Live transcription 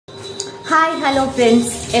Hi hello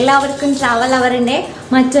friends, എല്ലാവർക്കും ട്രാവലവറിന്റെ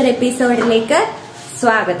മറ്റൊരു എപ്പിസോഡിലേക്ക്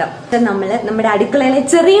സ്വാഗതം. നമ്മുടെ അടുക്കളയിലെ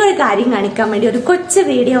ചെറിയൊരു കാര്യം കാണിക്കാൻ വേണ്ടി ഒരു കൊച്ചു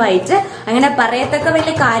വീഡിയോ ആയിട്ട്, അങ്ങനെ പറയത്തക്ക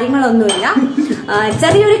വലിയ കാര്യങ്ങളൊന്നുമില്ല,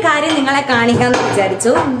 ചെറിയൊരു കാര്യം നിങ്ങളെ കാണിക്കാന്ന്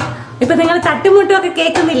വിചാരിച്ചു. ഇപ്പൊ നിങ്ങൾ തട്ടുമുട്ടും ഒക്കെ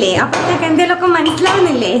കേൾക്കുന്നില്ലേ? അപ്പോഴത്തേക്ക് എന്തെങ്കിലുമൊക്കെ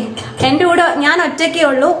മനസ്സിലാവുന്നില്ലേ? എന്റെ കൂടെ ഞാൻ ഒറ്റയ്ക്കേ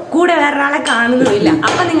ഉള്ളൂ, കൂടെ വേറൊരാളെ കാണുന്നുമില്ല.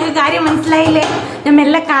 അപ്പൊ നിങ്ങൾക്ക് കാര്യം മനസ്സിലായില്ലേ? ഞാൻ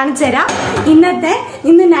മെല്ലെ കാണിച്ചു തരാം.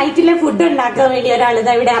 ഇന്ന് നൈറ്റിലെ ഫുഡ് ഉണ്ടാക്കാൻ വേണ്ടി ഒരാൾ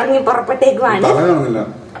ഇതാ ഇവിടെ ഇറങ്ങി പുറപ്പെട്ടേക്കുവാണ്.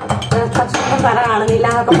 പറ കാണുന്നില്ല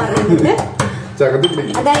എന്നൊക്കെ പറയുന്നുണ്ട്.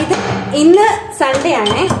 അതായത് ഇന്ന് സൺഡേ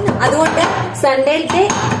ആണേ, അതുകൊണ്ട് സൺഡേത്തെ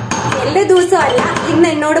എല്ലാ ദിവസവും അല്ല, ഇന്ന്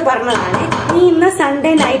എന്നോട് പറഞ്ഞതാണ്, നീ ഇന്ന്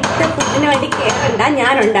സൺഡേ നൈറ്റ് ഫുഡിന് വേണ്ടി കേറണ്ട,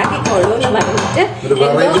 ഞാൻ ഉണ്ടാക്കിക്കോളൂ എന്ന് പറഞ്ഞിട്ട്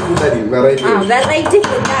വെറൈറ്റി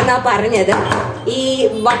ഫുഡാന്നാ പറഞ്ഞത്. ഈ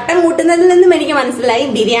വട്ടം കൂട്ടുന്നതിൽ നിന്നും എനിക്ക് മനസ്സിലായി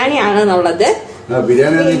ബിരിയാണി ആണെന്നുള്ളത്.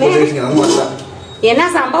 എന്നാ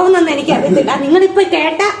സംഭവം എന്നൊന്നും എനിക്ക് അറിയത്തില്ല. നിങ്ങളിപ്പോ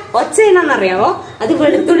കേട്ട ഒച്ച എന്നാന്നറിയാവോ? അത്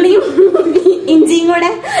വെളുത്തുള്ളിയും ഇഞ്ചിയും കൂടെ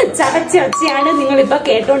ചതച്ച ഒച്ചയാണ് നിങ്ങളിപ്പോ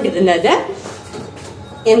കേട്ടോണ്ടിരുന്നത്.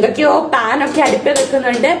 എന്തൊക്കെയോ പാനൊക്കെ അടുപ്പിൽ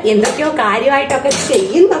വെക്കുന്നുണ്ട്, എന്തൊക്കെയോ കാര്യമായിട്ടൊക്കെ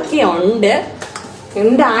ചെയ്യുന്നൊക്കെ ഉണ്ട്.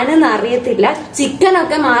 എന്താണെന്ന് അറിയത്തില്ല.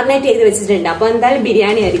 ചിക്കനൊക്കെ മാറിനേറ്റ് ചെയ്ത് വെച്ചിട്ടുണ്ട്. അപ്പൊ എന്തായാലും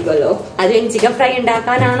ബിരിയാണി ആയിരിക്കുമല്ലോ. അതിലും ചിക്കൻ ഫ്രൈ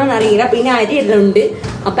ഉണ്ടാക്കാനാണോന്ന് അറിയില്ല. പിന്നെ അരി എല്ലാം ഉണ്ട്.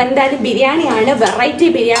 അപ്പൊ എന്തായാലും ബിരിയാണിയാണ്, വെറൈറ്റി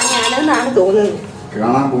ബിരിയാണിയാണ് എന്നാണ് തോന്നുന്നത്.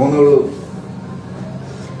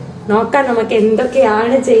 നോക്കാം, നമുക്ക്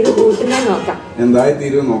എന്തൊക്കെയാണ് ചെയ്ത് കൂട്ടുന്നത് നോക്കാം.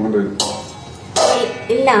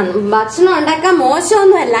 ഇല്ല, ഭക്ഷണം ഉണ്ടാക്കാൻ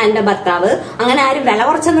മോശമൊന്നുമല്ല എന്റെ ഭർത്താവ്, അങ്ങനെ ആരും വില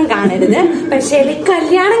കുറച്ചൊന്നും കാണരുത്. പക്ഷേ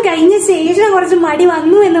കല്യാണം കഴിഞ്ഞ ശേഷം കുറച്ച് മടി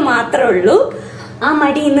വന്നു എന്ന് മാത്രമേ ഉള്ളൂ. ആ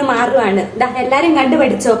മടി ഇന്ന് മാറുവാണ്. എല്ലാരും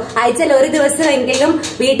കണ്ടുപഠിച്ചോ, ആഴ്ചയിൽ ഒരു ദിവസം എങ്കിലും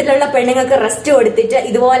വീട്ടിലുള്ള പെണ്ണുങ്ങൾക്ക് റെസ്റ്റ് കൊടുത്തിട്ട്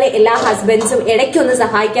ഇതുപോലെ എല്ലാ ഹസ്ബൻഡ്സും ഇടയ്ക്കൊന്ന്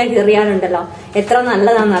സഹായിക്കാൻ കയറിയാലുണ്ടല്ലോ, എത്ര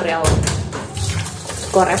നല്ലതാണെന്നറിയാവോ?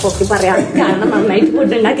 കൊറേ പൊക്കി പറയാം, കാരണം നന്നായിട്ട്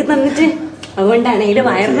ഫുഡ് ഉണ്ടാക്കി തന്നിട്ട്. അതുകൊണ്ടാണ് ഇതില്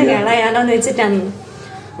വയറിന് കേടായാലോന്ന് വെച്ചിട്ടാണ്.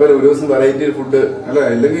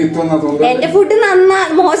 എന്റെ ഫുഡ്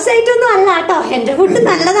മോശമായിട്ടൊന്നും അല്ല കേട്ടോ, എന്റെ ഫുഡ്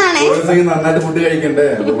നല്ലതാണ്.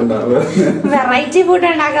 വെറൈറ്റി ഫുഡ്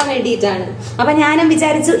ഉണ്ടാക്കാൻ വേണ്ടിയിട്ടാണ്. അപ്പൊ ഞാനും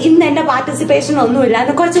വിചാരിച്ചു ഇന്ന് എന്റെ പാർട്ടിസിപ്പേഷൻ ഒന്നുമില്ല,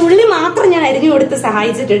 കുറച്ച് ഉള്ളി മാത്രം ഞാൻ അരിഞ്ഞു കൊടുത്ത്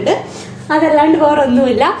സഹായിച്ചിട്ടുണ്ട്. അതല്ലാണ്ട് വേറെ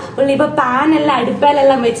ഒന്നുമില്ല. ഉള്ളി ഇപ്പൊ പാനെല്ലാം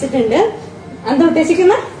അടുപ്പേലെല്ലാം വെച്ചിട്ടുണ്ട്. എന്താ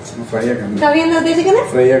ഉദ്ദേശിക്കുന്നത്? കവി എന്താ ഉദ്ദേശിക്കുന്നത്?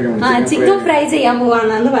 ചിക്കൻ ഫ്രൈ ചെയ്യാൻ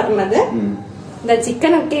പോവാണെന്ന് പറഞ്ഞത്.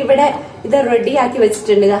 ചിക്കനൊക്കെ ഇവിടെ ഇത് റെഡിയാക്കി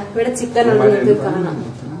വെച്ചിട്ടുണ്ട്. ഇവിടെ ചിക്കൻ ഉള്ളത് കാണാം.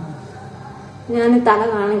 ഞാൻ തല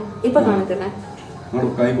ഇപ്പൊ കാണിക്കണേ.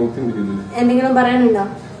 എന്തെങ്കിലും പറയാനുണ്ടോ?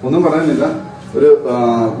 ഒന്നും പറയാനില്ല. ഒരു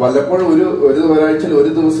വല്ലപ്പോഴും ഒരാഴ്ചയിൽ ഒരു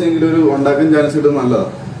ദിവസമെങ്കിലും ഒരു ഉണ്ടാക്കാൻ ചാൻസ് കിട്ടുന്നത്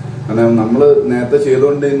നല്ലതാണ്. കാരണം നമ്മള് നേരത്തെ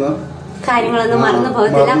ചെയ്തോണ്ടിരുന്ന കാര്യങ്ങളൊന്നും മറന്നു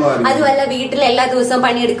പോകത്തില്ല. അതുമല്ല, വീട്ടിൽ എല്ലാ ദിവസവും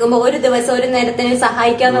പണിയെടുക്കുമ്പോ ഒരു ദിവസം ഒരു നേരത്തിന്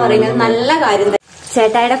സഹായിക്കാന്ന് പറയുന്നത് നല്ല കാര്യം.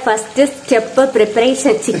 ചേട്ടായുടെ first step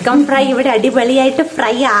preparation. Chicken fry ഇവിടെ അടിപൊളിയായിട്ട്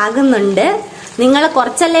ഫ്രൈ ആകുന്നുണ്ട്. നിങ്ങൾ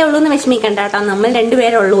കുറച്ചല്ലേ ഉള്ളൂ എന്ന് വിഷമിക്കണ്ട കേട്ടോ, നമ്മൾ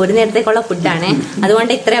രണ്ടുപേരുള്ളൂ, ഒരു നേരത്തേക്കുള്ള ഫുഡാണ്.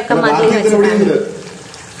 അതുകൊണ്ട് ഇത്രയൊക്കെ മതി വെച്ചിട്ടാണ്.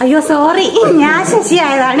 അയ്യോ സോറി, ഞാൻ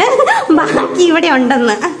ശശിയായതാണ്, ബാക്കി ഇവിടെ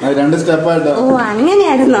ഉണ്ടെന്ന്. ഓ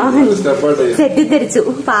അങ്ങനെയായിരുന്നോ? തെറ്റിദ്ധരിച്ചു,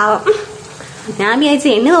 പാവം. ഞാൻ വിചാരിച്ചു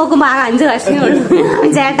എണ്ണി നോക്കുമ്പോ ആ 5 കഷ്ണേ ഉള്ളൂ,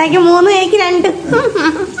 ചേട്ടായിക്ക് 3, എനിക്ക് 2.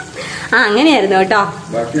 അങ്ങനെയായിരുന്നു കേട്ടോ.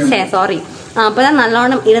 സോറി. അപ്പൊ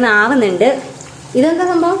നല്ലോണം ഇരുന്ന് ആവുന്നുണ്ട്. ഇതെന്താ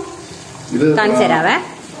സംഭവം? കാണിച്ചു തരാവേ.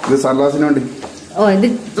 ഓ, ഇത്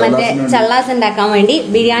മറ്റേ ചള്ളാസ് ഉണ്ടാക്കാൻ വേണ്ടി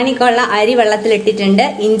ബിരിയാണിക്കുള്ള അരി വെള്ളത്തിലിട്ടിട്ടുണ്ട്.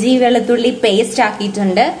 ഇഞ്ചി വെളുത്തുള്ളി പേസ്റ്റ്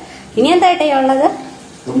ആക്കിയിട്ടുണ്ട്. ഇനി എന്തായിട്ടേ ഉള്ളത്?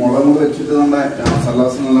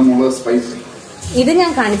 ഇത്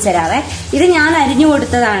ഞാൻ കാണിച്ചു തരാവേ. ഇത് ഞാൻ അരിഞ്ഞു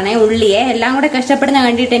കൊടുത്തതാണ് ഉള്ളിയെ. എല്ലാം കൂടെ കഷ്ടപ്പെടുന്ന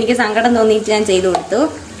കണ്ടിട്ട് എനിക്ക് സങ്കടം തോന്നിയിട്ട് ഞാൻ ചെയ്തു കൊടുത്തു.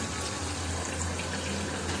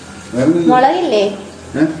 മുളകില്ലേ?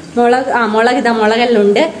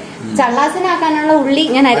 മുളകെല്ലുണ്ട്. ചള്ളാസിനാക്കാനുള്ള ഉള്ളി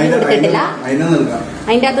ഞാൻ അരിഞ്ഞു കൊടുത്തിട്ടില്ല.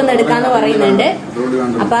 അതിന്റെ അകത്തുനിന്ന് എടുക്കാന്ന് പറയുന്നുണ്ട്.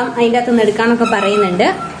 അപ്പം അതിന്റെ അകത്തുനിന്ന് എടുക്കാന്നൊക്കെ പറയുന്നുണ്ട്.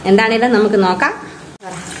 എന്താണേലും നമുക്ക് നോക്കാം.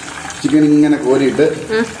 ചിക്കൻ ഇങ്ങനെ കോരിയിട്ട്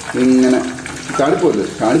ഇങ്ങനെ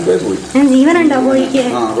ജീവനുണ്ടോ കോഴിക്ക്?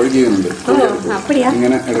 അപ്പടിയാ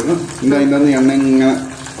ഇങ്ങനെ എടുക്കും. അതിന്റെ എണ്ണ ഇങ്ങനെ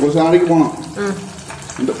കുറച്ച് ആടിക്ക് പോണം.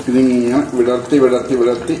 ഇതിങ്ങനെ വിടർത്തി വിടർത്തി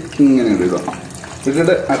വിടർത്തി ഇങ്ങനെ ഇടുക.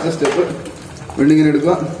 ഇട്ടിട്ട് അടുത്ത സ്റ്റെപ്പ് വീണ്ടും ഇങ്ങനെ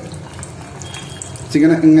എടുക്കുക.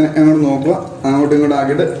 ചിക്കനെ ഇങ്ങനെ അങ്ങോട്ട് നോക്കുക, അങ്ങോട്ടും ഇങ്ങോട്ടും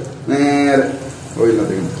ആക്കിയിട്ട് നേരെ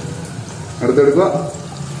ഓയിലത്തേക്ക് അടുത്തെടുക്കുക,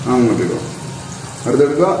 അങ്ങോട്ട് ഇടുക,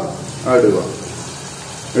 അടുത്തെടുക്കുക, ഇടുക,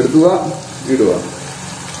 എടുക്കുക, ഇടുക,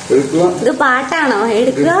 എടുക്കുക. ഇത് പാട്ടാണോ?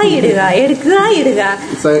 എടുക്കുക ഇടുക, എടുക്കുക ഇടുക.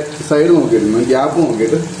 സൈഡ് നോക്കിയിരുന്നു, ഗ്യാപ്പ്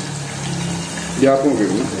നോക്കിയിട്ട്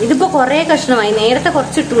ഇതിപ്പോ കൊറേ കഷ്ണമായി. നേരത്തെ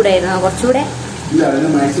കുറച്ചിട്ടൂടായിരുന്നു, കുറച്ചുകൂടെ ഇല്ല. അതിന്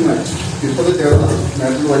മാക്സിമം ഇപ്പത്തെ ചേർന്ന്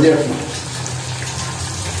നേരത്തെ വലിയ കഷ്ണം.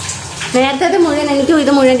 നേരത്തെ മുഴുവൻ എനിക്കും ഇത്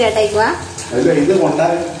മുഴുവൻ ചേട്ടായിക്കുവാ. ഇത്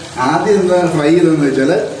ആദ്യം എന്താ ഫ്രൈ ചെയ്തെന്ന്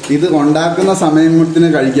വെച്ചാല് ഇത് ഉണ്ടാക്കുന്ന സമയത്തിന്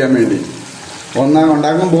കഴിക്കാൻ വേണ്ടി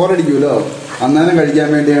ഉണ്ടാക്കുമ്പോൾ ബോറടിക്കൂലോ, അന്നേരം കഴിക്കാൻ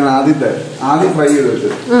വേണ്ടിയാണ് ആദ്യം ഫ്രൈ ചെയ്തിട്ട്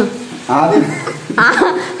ആദ്യം.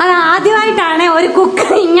 അത് ആദ്യമായിട്ടാണ് ഒരു കുക്ക്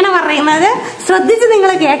ഇങ്ങനെ പറയുന്നത്. ശ്രദ്ധിച്ച്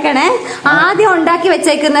നിങ്ങൾ കേൾക്കണേ. ആദ്യം ഉണ്ടാക്കി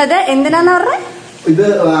വെച്ചേക്കുന്നത് എന്തിനാന്ന് പറഞ്ഞ ഇത്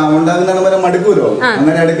ഉണ്ടാകുന്ന മടുക്കൂലോ,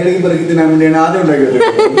 അങ്ങനെ ഇടയ്ക്കിടയ്ക്ക് പെറുക്കി തിന്നാൻ വേണ്ടിയാണ് ആദ്യം ഉണ്ടാക്കി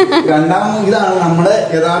വെച്ചത്. രണ്ടാമത് ഇതാണ് നമ്മുടെ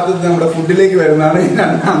യഥാർത്ഥത്തിൽ നമ്മുടെ ഫുഡിലേക്ക് വരുന്നതാണ് ഈ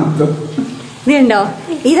രണ്ടാമത്തെ. ഇതുണ്ടോ,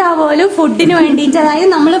 ഇതാ പോലും ഫുഡിന് വേണ്ടിയിട്ട്, അതായത്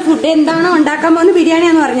നമ്മള് ഫുഡ് എന്താണോ ഉണ്ടാക്കാൻ പോകുന്ന ബിരിയാണി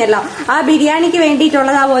എന്ന് പറഞ്ഞല്ലോ, ആ ബിരിയാണിക്ക്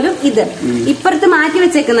വേണ്ടിയിട്ടുള്ളതാ പോലും ഇത്. ഇപ്പുറത്ത് മാറ്റി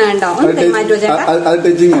വെച്ചേക്കുന്നത് കണ്ടോ, മാറ്റി വെച്ചേക്കാം.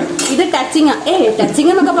 ഇത് ടച്ചിങ്.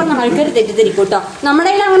 ടച്ചിങ് എന്നൊക്കെ പറഞ്ഞ ആൾക്കാർ തെറ്റിദ്ധരിക്കും കേട്ടോ. നമ്മുടെ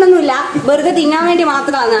കയ്യിൽ അങ്ങനൊന്നുമില്ല, വെറുതെ തിന്നാൻ വേണ്ടി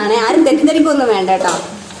മാത്രമാണ്. ആരും തെറ്റിദ്ധരിക്കൊന്നും വേണ്ട കേട്ടോ.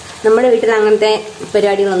 നമ്മുടെ വീട്ടിൽ അങ്ങനത്തെ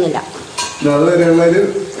പരിപാടികളൊന്നുമില്ല.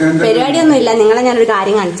 പരിപാടിയൊന്നുമില്ല. നിങ്ങളെ ഞാനൊരു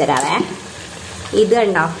കാര്യം കാണിച്ചു തരാവേ. ഇത്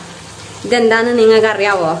കണ്ടോ, ഇതെന്താന്ന് നിങ്ങൾക്ക്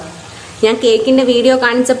അറിയാവോ? ഞാൻ കേക്കിന്റെ വീഡിയോ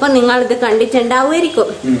കാണിച്ചപ്പോ നിങ്ങൾ ഇത് കണ്ടിട്ടുണ്ടാവുമായിരിക്കും.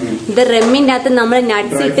 ഇത് റെമ്മിന്റെ അകത്ത് നമ്മൾ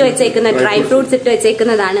നട്ട്സ് ഇട്ട് വെച്ചേക്കുന്ന, ഡ്രൈ ഫ്രൂട്ട്സ് ഇട്ട്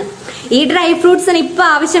വെച്ചേക്കുന്നതാണ്. ഈ ഡ്രൈ ഫ്രൂട്ട്സിന് ഇപ്പൊ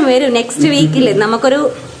ആവശ്യം വരും. നെക്സ്റ്റ് വീക്കിൽ നമുക്കൊരു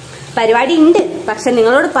പരിപാടി ഉണ്ട്, പക്ഷെ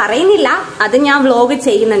നിങ്ങളോട് പറയുന്നില്ല. അത് ഞാൻ വ്ലോഗ്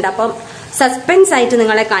ചെയ്യുന്നുണ്ട്. അപ്പം സസ്പെൻസ് ആയിട്ട്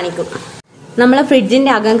നിങ്ങളെ കാണിക്കും. നമ്മളെ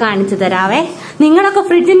ഫ്രിഡ്ജിന്റെ അകം കാണിച്ചു തരാവേ. നിങ്ങളൊക്കെ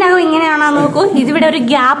ഫ്രിഡ്ജിന്റെ അകം ഇങ്ങനെയാണോ നോക്കൂ. ഇതിവിടെ ഒരു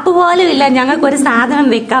ഗ്യാപ്പ് പോലും ഇല്ല ഞങ്ങൾക്ക് ഒരു സാധനം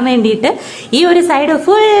വെക്കാൻ വേണ്ടിയിട്ട്. ഈ ഒരു സൈഡ്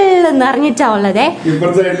ഫുൾ നിറഞ്ഞിട്ടാ ഉള്ളത്.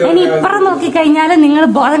 ഇനി ഇപ്പുറം നോക്കിക്കഴിഞ്ഞാൽ നിങ്ങൾ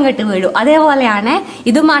ബോധം കെട്ട് വീഴും. അതേപോലെയാണ്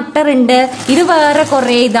ഇത്. മട്ടർ ഉണ്ട്. ഇത് വേറെ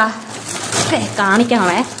കുറെ ഇതാ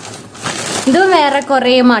കാണിക്കണേ. ഇത് വേറെ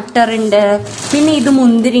കുറെ മട്ടർ ഉണ്ട്. പിന്നെ ഇത്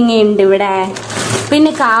മുന്തിരിങ്ങ ഉണ്ട് ഇവിടെ.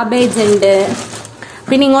 പിന്നെ കാബേജ് ഉണ്ട്.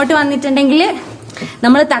 പിന്നെ ഇങ്ങോട്ട് വന്നിട്ടുണ്ടെങ്കിൽ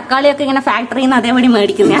നമ്മൾ തക്കാളിയൊക്കെ ഇങ്ങനെ ഫാക്ടറിയിൽ നിന്ന് അതേപടി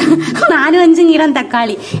മേടിക്കുന്ന 4-5 കിലോ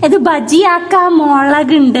തക്കാളി. ഇത് ബജിയാക്കാൻ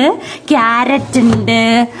മുളകുണ്ട്, ക്യാരറ്റ് ഉണ്ട്.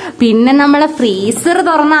 പിന്നെ നമ്മളെ ഫ്രീസർ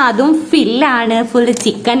തുറന്ന അതും ഫില്ലാണ്. ഫുള്ള്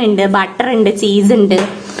ചിക്കൻ ഉണ്ട്, ബട്ടർ ഉണ്ട്, ചീസ് ഉണ്ട്.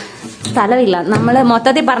 സ്ഥലമില്ല. നമ്മള്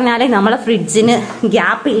മൊത്തത്തിൽ പറഞ്ഞാലേ നമ്മളെ ഫ്രിഡ്ജിന്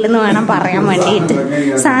ഗ്യാപ്പ് ഇല്ലെന്ന് വേണം പറയാൻ വേണ്ടിയിട്ട്.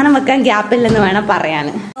 സാധനം വെക്കാൻ ഗ്യാപ്പ് ഇല്ലെന്ന് വേണം പറയാൻ.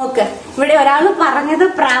 ഓക്കെ, ഇവിടെ ഒരാൾ പറഞ്ഞത്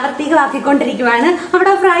പ്രാവർത്തികമാക്കിക്കൊണ്ടിരിക്കുവാണ്.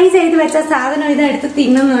 അവിടെ ഫ്രൈ ചെയ്ത് വെച്ച സാധനം ഇതെടുത്ത്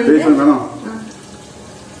തിന്നുന്നുണ്ട്.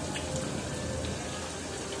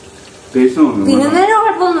 തിന്നുന്നതിന്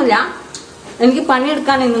കുഴപ്പമൊന്നുമില്ല. എനിക്ക്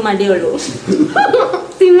പണിയെടുക്കാൻ ഇന്ന് മടിയുള്ളൂ.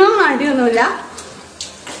 തിന്നാൻ മടിയൊന്നുമില്ല.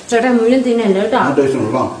 ചേട്ടാ മുഴുവൻ തിന്നല്ലോ കേട്ടോ.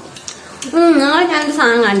 ഞാനൊരു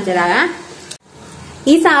സാധനം കാണിച്ചു തരാം.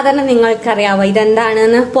 ഈ സാധനം നിങ്ങൾക്കറിയാവോ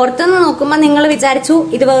ഇതെന്താണെന്ന്? പുറത്തുനിന്ന് നോക്കുമ്പോ നിങ്ങൾ വിചാരിച്ചു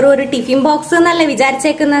ഇത് വെറും ഒരു ടിഫിൻ ബോക്സ് എന്നല്ലേ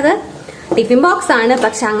വിചാരിച്ചേക്കുന്നത്. ടിഫിൻ ബോക്സ് ആണ്,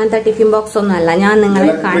 പക്ഷെ അങ്ങനത്തെ ടിഫിൻ ബോക്സ് ഒന്നും അല്ല. ഞാൻ നിങ്ങളെ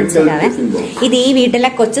കാണിച്ചു തരാവേ. ഇത് ഈ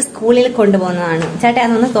വീട്ടിലെ കൊച്ചു സ്കൂളിൽ കൊണ്ടുപോകുന്നതാണ്. ചേട്ടാ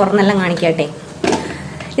അതൊന്ന് തുറന്നെല്ലാം കാണിക്കട്ടെ.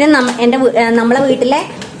 ഇത് നമ്മളെ വീട്ടിലെ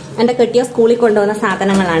എന്റെ കെട്ടിയ സ്കൂളിൽ കൊണ്ടുപോകുന്ന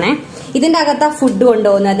സാധനങ്ങളാണ്. ഇതിന്റെ അകത്താ ഫുഡ്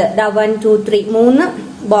കൊണ്ടുപോകുന്നത്. 1, 2, 3 3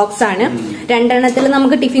 ബോക്സ് ആണ്. 2 എണ്ണത്തിൽ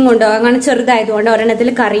നമുക്ക് ടിഫിൻ കൊണ്ടുപോകാം. അങ്ങനെ ചെറുതായതുകൊണ്ട് ഒരെണ്ണത്തിൽ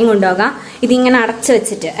കറിയും കൊണ്ടുപോകാം. ഇതിങ്ങനെ അടച്ചു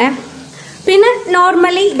വെച്ചിട്ട്. പിന്നെ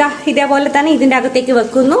നോർമലി ഇതേപോലെ തന്നെ ഇതിന്റെ അകത്തേക്ക്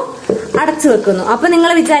വെക്കുന്നു, അടച്ചു വെക്കുന്നു. അപ്പൊ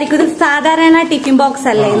നിങ്ങൾ വിചാരിക്കും ഇത് സാധാരണ ടിഫിൻ ബോക്സ്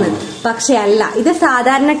അല്ലേ എന്ന്. പക്ഷെ അല്ല, ഇത്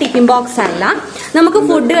സാധാരണ ടിഫിൻ ബോക്സ് അല്ല. നമുക്ക്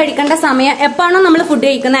ഫുഡ് കഴിക്കേണ്ട സമയം എപ്പോഴാണോ നമ്മൾ ഫുഡ്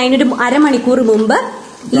കഴിക്കുന്നത് അതിനൊരു അരമണിക്കൂർ മുമ്പ്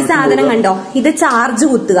ഈ സാധനം കണ്ടോ, ഇത് ചാർജ്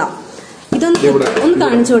കുത്തുക. ഒന്ന്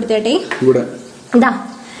കാണിച്ചു കൊടുത്തേട്ടെ. ഇതാ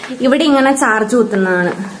ഇവിടെ ഇങ്ങനെ ചാർജ്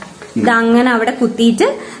കുത്തുന്നതാണ്. ഇതങ്ങനെ അവിടെ കുത്തിയിട്ട്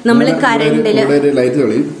നമ്മള് കരണ്ടില്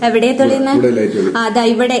എവിടെ തെളിയുന്നത്? അതാ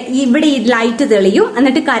ഇവിടെ ഈ ലൈറ്റ് തെളിയും.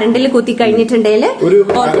 എന്നിട്ട് കരണ്ടിൽ കുത്തി കഴിഞ്ഞിട്ടുണ്ടെങ്കിൽ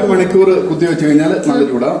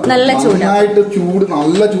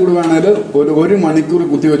നല്ല ചൂട് വേണേല് 1 മണിക്കൂർ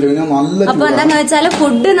കുത്തി വെച്ച് കഴിഞ്ഞാൽ നല്ല. അപ്പൊ എന്താന്ന് വെച്ചാല്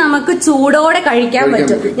ഫുഡ് നമുക്ക് ചൂടോടെ കഴിക്കാൻ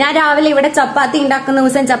പറ്റും. ഞാൻ രാവിലെ ഇവിടെ ചപ്പാത്തി ഉണ്ടാക്കുന്ന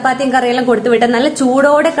ദിവസം ചപ്പാത്തിയും കറിയെല്ലാം കൊടുത്തു വിട്ടാൽ നല്ല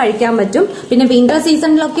ചൂടോടെ കഴിക്കാൻ പറ്റും. പിന്നെ വിന്റർ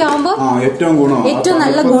സീസണിലൊക്കെ ആവുമ്പോ ഏറ്റവും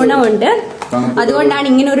നല്ല ഗുണമുണ്ട്. അതുകൊണ്ടാണ്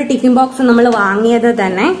ഇങ്ങനെ ഒരു ടിഫിൻ ബോക്സ് നമ്മൾ വാങ്ങിയത്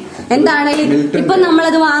തന്നെ. എന്താണെങ്കിലും ഇപ്പൊ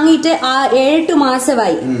നമ്മളത് വാങ്ങിയിട്ട് 7-8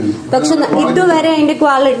 മാസമായി. പക്ഷെ ഇതുവരെ അതിന്റെ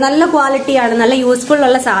ക്വാളിറ്റി നല്ല ക്വാളിറ്റിയാണ്, നല്ല യൂസ്ഫുൾ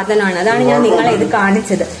ഉള്ള സാധനമാണ്. അതാണ് ഞാൻ നിങ്ങളെ ഇത്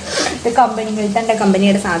കാണിച്ചത്. ഇത് മിൽട്ടന്റെ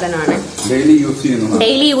കമ്പനിയുടെ സാധനമാണ്.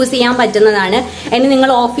 ഡെയിലി യൂസ് ചെയ്യാൻ പറ്റുന്നതാണ്. ഇനി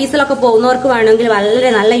നിങ്ങൾ ഓഫീസിലൊക്കെ പോകുന്നവർക്ക് വേണമെങ്കിൽ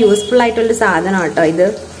വളരെ നല്ല യൂസ്ഫുൾ ആയിട്ടുള്ള സാധനം കേട്ടോ ഇത്.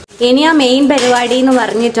 ഇനി ആ മെയിൻ പരിപാടി എന്ന്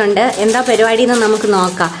പറഞ്ഞിട്ടുണ്ട്. എന്താ പരിപാടി എന്ന് നമുക്ക്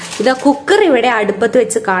നോക്കാം. ഇത് കുക്കർ ഇവിടെ അടുപ്പത്ത്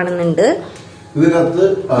വെച്ച് കാണുന്നുണ്ട്. ഇതിനകത്ത്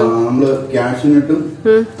നമ്മള് കാഷ്യൂനട്ടും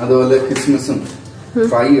അതുപോലെ കിസ്മിസും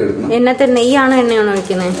ഫ്രൈ എടുക്കണം. എന്നത്തെ നെയ്യാണോ എണ്ണയാണോ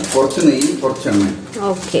ഒഴിക്കുന്നത്? കുറച്ച് നെയ്യ് കുറച്ച് എണ്ണ.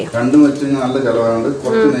 ഓക്കെ, രണ്ടും വെച്ച് കഴിഞ്ഞാൽ നല്ല ചെലവാണ്.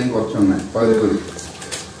 കുറച്ച് നെയ്യ് കുറച്ച് എണ്ണ.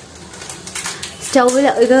 സ്റ്റൗവിൽ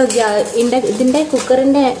ഇത് ഇതിന്റെ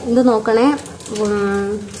കുക്കറിന്റെ ഇത് നോക്കണേ,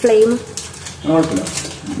 ഫ്ലെയിം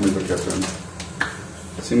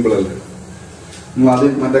സിമ്പിൾ അല്ലേ.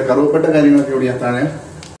 മറ്റേ കറുവപ്പെട്ട കാര്യങ്ങളൊക്കെ എവിടെയാ താഴെ?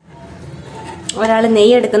 ഒരാള്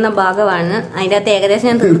നെയ്യ് എടുക്കുന്ന ഭാഗമാണ്. അതിന്റെ അകത്ത് ഏകദേശം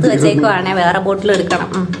ഞാൻ തീർത്ത് വെച്ചേക്കുവാണ്. വേറെ ബോട്ടിൽ എടുക്കണം.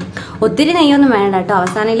 ഒത്തിരി നെയ്യൊന്നും വേണ്ട കേട്ടോ,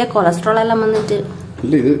 അവസാനം കൊളസ്ട്രോൾ എല്ലാം വന്നിട്ട്.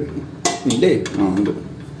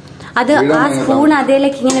 അത് ആ സ്പൂൺ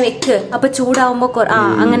അതേലേക്ക് ഇങ്ങനെ വെക്ക്, അപ്പൊ ചൂടാവുമ്പോ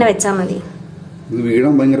അങ്ങനെ വെച്ചാ മതി. ഇത്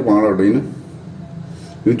വീഴാൻ ഭയങ്കര പാടാട്ടോ,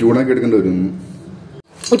 ഇത് ചൂടാക്കി എടുക്കേണ്ടി വരും.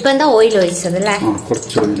 ഇപ്പൊ എന്താ ഓയിൽ ഒഴിച്ചത് അല്ലേ?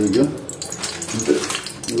 കുറച്ച് ഓയിൽ ഒഴിക്കുക,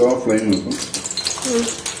 ലോ ഫ്ലെയിം വെക്കും,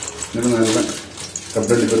 നല്ല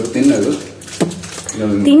തിന്നത്.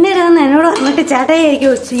 തിന്നരുതെന്ന് എന്നോട് പറഞ്ഞിട്ട്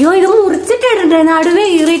ചേട്ടായിരിക്കും. അയ്യോ ഇത് മുറിച്ചിട്ടുണ്ട്, നടുവേ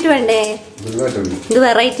ഈറിയിട്ട് വേണ്ടേ? ഇത്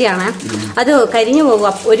വെറൈറ്റി ആണ്, അത് കരിഞ്ഞു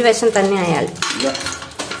പോകും ഒരു വശം തന്നെ ആയാൽ.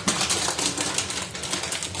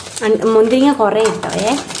 മുന്തിരിങ്ങ കൊറേ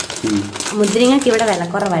ഇട്ടോയേ, മുന്തിരിങ്ങക്ക് ഇവിടെ വില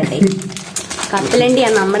കുറവായിട്ടേ.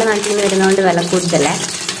 കപ്പലണ്ടിയാണ് നമ്മുടെ നാട്ടിൽ നിന്ന് വരുന്നോണ്ട് വില കൂടുതലേ,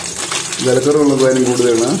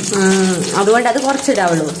 അതുകൊണ്ട് അത്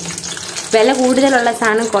കുറച്ചിടാവുള്ളൂ. വില കൂടുതലുള്ള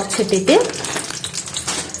സാധനം കുറച്ചിട്ടിട്ട്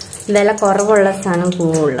വില കുറവുള്ള സാധനം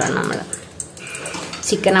കൂടുതലുള്ള നമ്മള്.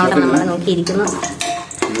 ചിക്കൻ അവിടെ നമ്മൾ നോക്കിയിരിക്കുന്നു.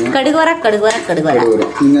 കടുകുവറ കടുകുവറ കടുകുവറ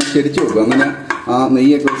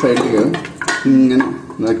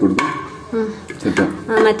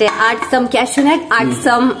മറ്റേ add some cashew nut, add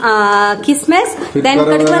some കിസ്മിസ്, then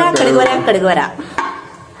കടുകുവറ കടുകുവറ കടുകുവറ.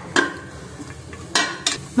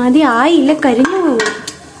 മതി, ആയില്ല, കരിഞ്ഞു പോകും,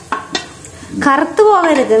 കറുത്തു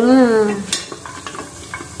പോകരുത്.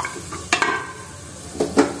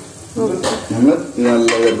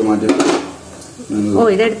 ഓ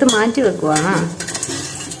ഇതെടുത്ത് മാറ്റി വെക്കുവാണോ?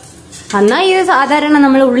 എന്നാ ഇത് സാധാരണ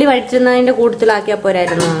നമ്മൾ ഉള്ളി വഴറ്റുന്നതിന്റെ കൂട്ടത്തിലാക്കിയാ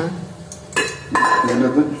പോരായിരുന്നു.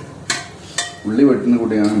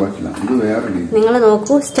 നിങ്ങൾ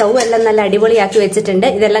നോക്കൂ, സ്റ്റൗ എല്ലാം നല്ല അടിപൊളിയാക്കി വെച്ചിട്ടുണ്ട്.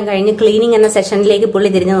 ഇതെല്ലാം കഴിഞ്ഞ് ക്ലീനിങ് എന്ന സെക്ഷനിലേക്ക് പുള്ളി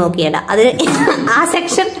തിരിഞ്ഞു നോക്കിയടാ. അത് ആ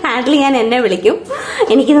സെക്ഷൻ ഹാൻഡിൽ ചെയ്യാൻ എന്നെ വിളിക്കും.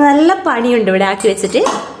 എനിക്ക് നല്ല പണിയുണ്ട് ഇവിടെ ആക്കി വെച്ചിട്ട്.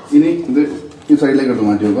 ഇനി ഇത് ഈ സൈഡിലേക്ക്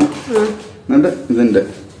മാറ്റി വെക്കാം. എന്നിട്ട് ഇതിന്റെ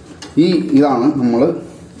ഇതാണ് നമ്മള്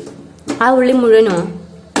ആ ഉള്ളി മുഴുവനോ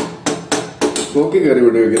കയറി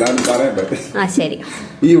വിട്ട് വെക്കില്ല, പറയട്ടെ. ആ ശരി.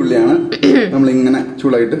 ഈ ഉള്ളിയാണ് നമ്മൾ ഇങ്ങനെ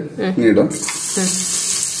ചൂടായിട്ട് ഇങ്ങനെ ഇടുക,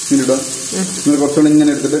 ഇങ്ങനെ ഇടുക. ഇങ്ങനെ കുറച്ചുകൂടി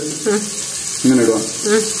ഇങ്ങനെ എടുത്തിട്ട് ഇങ്ങനെ ഇടുക,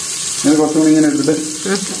 ഇങ്ങനെ കുറച്ചുകൂടി ഇങ്ങനെ എടുത്തിട്ട്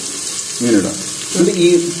ഇങ്ങനെ ഇടുക. എന്നിട്ട് ഈ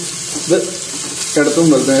ഇത് എടുത്തും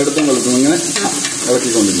വെളുത്തും ഇങ്ങനെ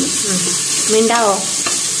ഇളക്കിക്കൊണ്ടിരിക്കും. മിണ്ടാവോ?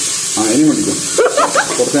 ഇനി മിണ്ടിക്കും.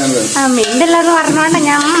 കുറച്ച് നേരം മിണ്ടല്ലെന്ന് പറഞ്ഞോണ്ട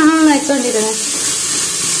ഞാൻ വെച്ചോണ്ടിരുന്നത്.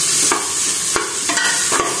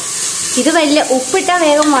 ഇത് വലിയ ഉപ്പിട്ടാ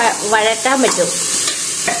വേഗം വഴറ്റാൻ പറ്റും.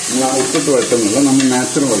 ഉപ്പിട്ട് വഴറ്റുന്നില്ല, നമ്മൾ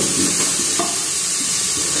നാച്ചുറൽ വഴറ്റുന്നു.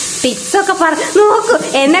 ടിപ്സ് ഒക്കെ നോക്കൂ,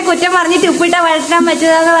 എന്നെ കുറ്റം പറഞ്ഞിട്ട് ഉപ്പിട്ടാ വഴറ്റാൻ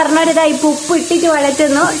പറ്റുന്നതെന്ന് പറഞ്ഞൊരിതാ ഇപ്പൊ ഉപ്പ് ഇട്ടിട്ട്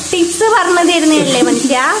വഴറ്റുന്നു. ടിപ്സ് പറഞ്ഞു തരുന്നില്ലേ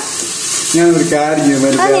മനുഷ്യ? ഞാനൊരു കാര്യം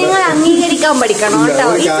ചെയ്യുമ്പോൾ നിങ്ങൾ അംഗീകരിക്കാൻ പഠിക്കണം കേട്ടോ.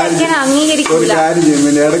 ഈ ചെക്കനെ അംഗീകരിക്കില്ല.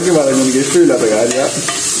 ഇടയ്ക്ക് പറയുന്നത് എനിക്ക് ഇഷ്ടമില്ലാത്ത കാര്യം.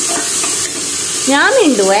 ഞാൻ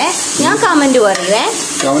മിണ്ടുവേ, ഞാൻ കമന്റ് പറയുവേ.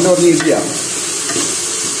 കമന്റ് പറഞ്ഞു കിട്ടിയ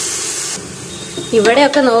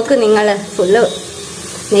ഇവിടെയൊക്കെ നോക്ക് നിങ്ങള് ഫുള്ള്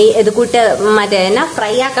ഇത് കൂട്ട് മറ്റേ എന്നാ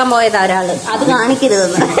ഫ്രൈ ആക്കാൻ പോയതാ ഒരാള്. അത്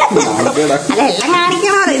കാണിക്കരുതെന്ന്. അല്ല എല്ലാം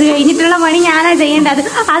കാണിക്കണോ? ഇത് കഴിഞ്ഞിട്ടുള്ള പണി ഞാനാ ചെയ്യേണ്ടത്.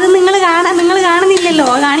 അത് നിങ്ങൾ കാണുന്നില്ലല്ലോ,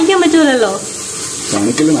 കാണിക്കാൻ പറ്റൂലല്ലോ.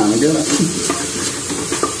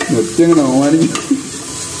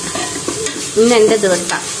 ഇന്ന് എന്റെ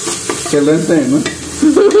ദിവസം, ഇന്ന്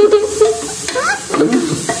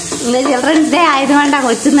ചിൽഡ്രൻസ് ഡേ ആയതുകൊണ്ടാ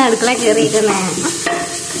കൊച്ചിന്ന് അടുക്കള കയറിയിരിക്കുന്നേ.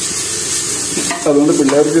 അതുകൊണ്ട്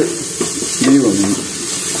പിള്ളേർക്ക് ലീവ് വന്നു.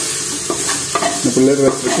 പിള്ളേർ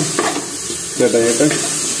ചേട്ടാ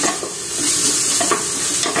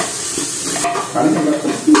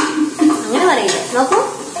അങ്ങനെ പറയില്ലേ? നോക്കൂ,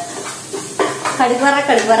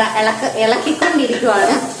 കടുവറ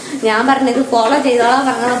ഇളക്കിക്കൊണ്ടിരിക്കുവാണ്. ഞാൻ പറഞ്ഞത് ഫോളോ ചെയ്തോളാം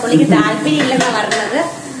പറഞ്ഞത് പുള്ളിക്ക് താല്പര്യം ഇല്ലെന്നാ പറഞ്ഞത്.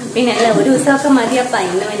 പിന്നെ അല്ല ഒരു ദിവസമൊക്കെ മതിയപ്പ.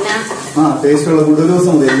 ഇന്ന് പിന്നെ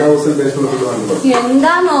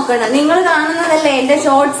എന്താ നോക്കണം, നിങ്ങൾ കാണുന്നതല്ലേ എന്റെ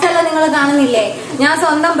ഷോർട്സ് എല്ലാം നിങ്ങൾ കാണുന്നില്ലേ? ഞാൻ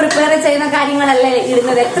സ്വന്തം പ്രിപ്പയർ ചെയ്യുന്ന കാര്യങ്ങളല്ലേ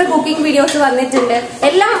ഇടുന്നത്. എത്ര കുക്കിംഗ് വീഡിയോസ് വന്നിട്ടുണ്ട്.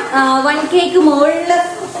 എല്ലാം 1K മുകളില്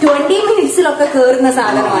 20 മിനിറ്റ്സിലൊക്കെ കേറുന്ന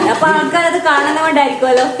സാധനമാണ്. അപ്പൊ ആൾക്കാരത്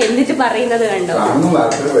കാണുന്നതുകൊണ്ടായിരിക്കുമല്ലോ എന്തിട്ട് പറയുന്നത്. കണ്ടോ,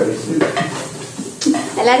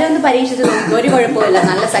 എല്ലാരും ഒന്ന് പരീക്ഷിച്ചു നോക്കും, ഒരു കുഴപ്പമില്ല.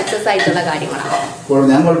 നല്ല സക്സസ് ആയിട്ടുള്ള കാര്യങ്ങളാണ്.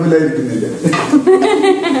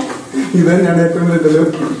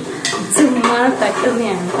 ചുമ്മാ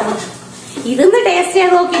തട്ടുന്നതാണ്. ഇതൊന്ന് ടേസ്റ്റ്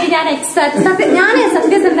ചെയ്ത് നോക്കിയിട്ട് ഞാൻ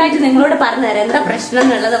സത്യസന്ധമായിട്ട് നിങ്ങളോട് പറഞ്ഞുതരാം എന്താ പ്രശ്നം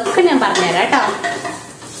എന്നുള്ളതൊക്കെ ഞാൻ പറഞ്ഞുതരാം കേട്ടോ.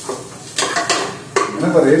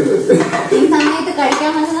 ഈ സമയത്ത്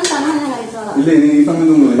കഴിക്കാൻ പറ്റുന്ന സമയം കഴിച്ചോളാം.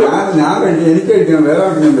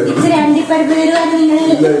 ഇച്ചിരി അണ്ടിപ്പരിപ്പ്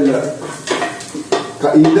തരുവായിരുന്നു.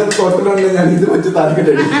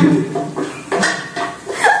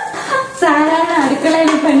 സാധാരണ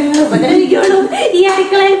അടുക്കളയിൽ പെണ്ണുങ്ങൾ ഉപദ്രവിക്കുള്ളൂ, ഈ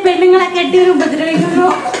അടുക്കളയിൽ പെണ്ണുങ്ങളെ കെട്ടിയൊരു ഉപദ്രവിക്കുന്നു.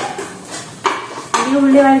 ഈ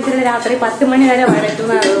ഉള്ളി വഴറ്റില് രാത്രി 10 മണി വരെ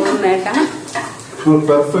വഴറ്റുന്ന തോന്നുന്നേട്ടാ.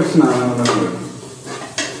 പെർഫെക്ഷൻ ആണ്.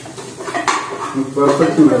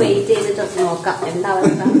 വെയിറ്റ് ചെയ്തിട്ട് നോക്കാം എന്താ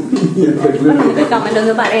അവസ്ഥ. ഇപ്പൊ നമുക്ക് കമന്റ്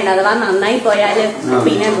ഒന്നും പറയണ്ട, അഥവാ നന്നായി പോയാല്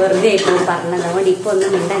പിന്നെ വെറുതെ ഇപ്പൊ പറഞ്ഞത്. അതുകൊണ്ട് ഇപ്പൊ ഒന്നും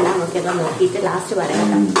മിണ്ടല്ല, നോക്കിയപ്പോ നോക്കിയിട്ട് ലാസ്റ്റ്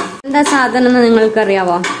പറയണ്ട. എന്താ സാധനം എന്ന്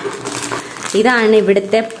നിങ്ങൾക്കറിയാവോ? ഇതാണ്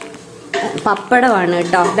ഇവിടുത്തെ പപ്പടമാണ്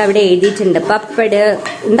കേട്ടോ. ഇതവിടെ എഴുതിയിട്ടുണ്ട്. പപ്പട്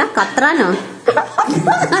എന്താ കത്രാനോ?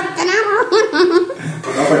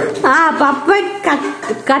 ആ പപ്പട്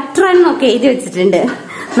കട്രന്നൊക്കെ എഴുതി വെച്ചിട്ടുണ്ട്.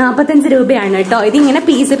 45 രൂപയാണ് കേട്ടോ. ഇതിങ്ങനെ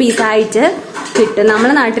പീസ് പീസായിട്ട് കിട്ടും.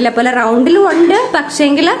 നമ്മുടെ നാട്ടിലെ പോലെ റൗണ്ടിലും ഉണ്ട്.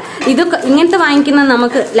 പക്ഷേങ്കിൽ ഇത് ഇങ്ങനത്തെ വാങ്ങിക്കുന്ന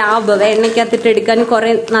നമുക്ക് ലാഭം. എണ്ണയ്ക്കകത്തിട്ട് എടുക്കാൻ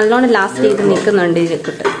കുറെ നല്ലോണം ലാസ്റ്റ് ചെയ്ത് നിൽക്കുന്നുണ്ട്. ഇത്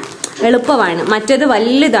കിട്ടും, എളുപ്പമാണ്. മറ്റേത്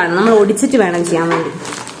വലുതാണ്, നമ്മൾ ഒടിച്ചിട്ട് വേണം ചെയ്യാൻ വേണ്ടി.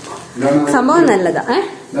 സംഭവം നല്ലതാ.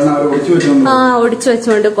 ഒടിച്ചു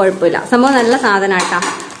വെച്ചുകൊണ്ട് കുഴപ്പമില്ല. സംഭവം നല്ല സാധനാട്ടാ.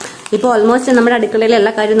 ഇപ്പൊ ഓൾമോസ്റ്റ് നമ്മുടെ അടുക്കളയിലെ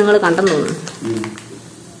എല്ലാ കാര്യവും നിങ്ങൾ കണ്ടെന്ന് തോന്നുന്നു.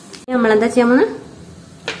 നമ്മളെന്താ ചെയ്യാൻ പോന്നെ?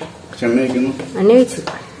 എണ്ണ ഒഴിച്ചു.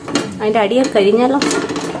 അതിന്റെ അടിയൊക്കെ കരിഞ്ഞാലോ?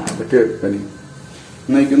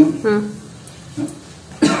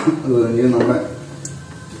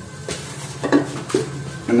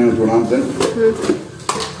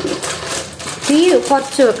 തീ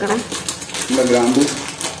കുറച്ച് വെക്കണേ.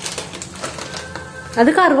 അത്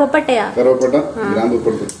കറുവപ്പട്ടയാ? കറുവപ്പട്ട, ഗ്രാമ്പു.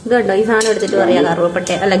 ഇതുണ്ടോ ഈ സാധനം എടുത്തിട്ട് പറയാ കറുവപ്പട്ട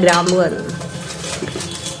അല്ല ഗ്രാമ്പു എന്ന്.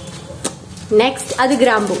 നെക്സ്റ്റ് അത്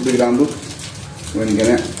ഗ്രാമ്പു.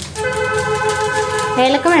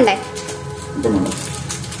 ഏലക്ക വേണ്ടേ?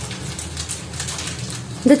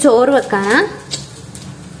 ഇത് ചോറ് വെക്കാനാ?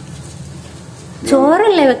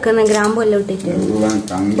 ചോറല്ലേ വെക്കുന്ന, ഗ്രാമ്പു എല്ലാം ഇട്ടിട്ട്.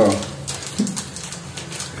 കണ്ടോ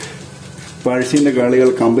പഴശ്ശിന്റെ കളികൾ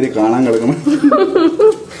കമ്പനി കാണാൻ കിടക്കണം.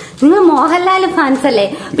 നിങ്ങൾ മോഹൻലാൽ ഫാൻസ് അല്ലേ?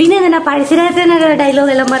 പിന്നെ എന്തിനാ പഴശ്ശിരാജന്റെ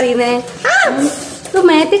ഡയലോഗ് എല്ലാം പറയുന്നേ?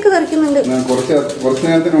 മേത്തേക്ക് തെറിക്കുന്നുണ്ട്.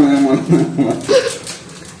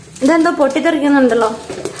 ഇതെന്തോ പൊട്ടിത്തെറിക്കുന്നുണ്ടല്ലോ.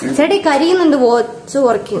 ചേട്ടി കരിയുന്നുണ്ട്. വോച്ച്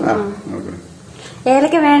കുറയ്ക്കും.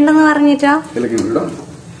 ഏലക്ക വേണ്ടെന്ന് പറഞ്ഞിട്ടോ?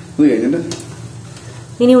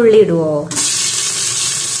 ഇനി ഉള്ളി ഇടുവോ?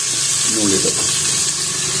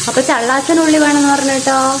 അപ്പൊ ചള്ളാച്ചൻ ഉള്ളി വേണമെന്ന്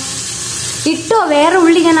പറഞ്ഞിട്ടോ? ഇട്ടോ, വേറെ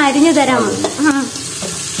ഉള്ളി ഞാൻ അരിഞ്ഞു തരാം.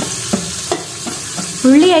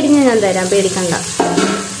 ഉള്ളി അരിഞ്ഞ് ഞാൻ തരാം, പേടിക്കണ്ട.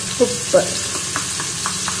 ഉപ്പ്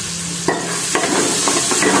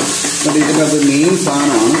മെയിൻ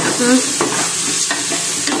സാധനമാണ്.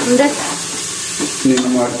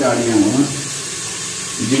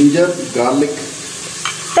 ജിഞ്ചർ ഗാർലിക്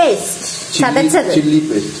പേസ്റ്റ് ചതച്ചത്. ചില്ലി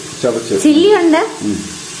പേസ്റ്റ് ചതച്ചത്. ചില്ലി ഉണ്ട്.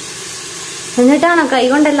 എന്നിട്ടാണോ കൈ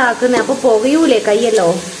കൊണ്ടെല്ലാം ആക്കുന്നത്? അപ്പൊ പുകയൂലേ കൈയല്ലോ?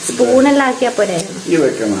 സ്പൂണെല്ലാം ആക്കിയാ പോരെ?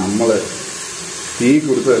 ഇതൊക്കെ നമ്മള് തീ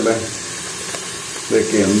കൊടുത്തതല്ലേ.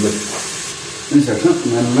 ഇതൊക്കെ എന്ത്. അതിനുശേഷം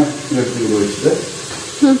നല്ല ഇറച്ചി ഉപയോഗിച്ചിട്ട്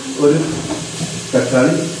ഒരു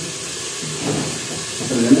തക്കാളി,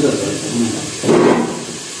 2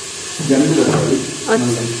 തക്കാളി,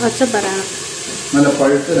 നല്ല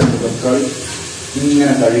പഴുത്ത 2 തക്കാളി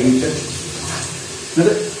ഇങ്ങനെ കഴുകിയിട്ട്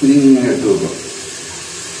എന്നിട്ട് ഇതിങ്ങനെ ഇട്ട് വെക്കും.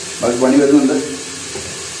 അത് പണി വരുന്നുണ്ട്.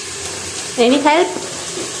 എനിക്ക് ഹെൽപ്പ്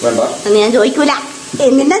വേണ്ട, ഞാൻ ചോദിക്കൂല.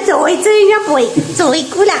 എന്തിനാ ചോദിച്ചു കഴിഞ്ഞാ പോയി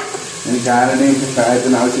ചോദിക്കൂല. എനിക്ക് ആരുടെയും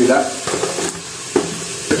സഹായത്തിന് ആവശ്യമില്ല.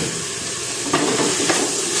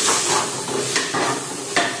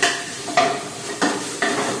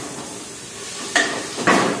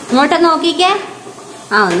 ഇങ്ങോട്ട് നോക്കിക്കേ.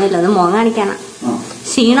 ഒന്നുമില്ല, ഒന്ന് മോൻ കാണിക്കാനാ.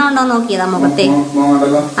 ക്ഷീണം ഉണ്ടോ നോക്കിയതാ മുഖത്തെ.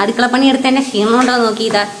 അടുക്കള പണി എടുത്തന്നെ ക്ഷീണം ഉണ്ടോ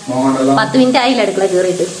നോക്കിയതാ. 10 മിനിറ്റ് ആയില്ല അടുക്കള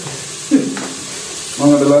കയറിയിട്ട്.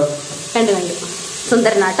 കണ്ടു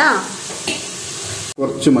സുന്ദരനാട്ടാ.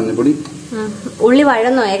 കുറച്ച് മഞ്ഞപ്പൊടി. ഉള്ളി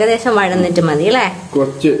വഴന്നോ? ഏകദേശം വഴന്നിട്ട് മതി അല്ലേ?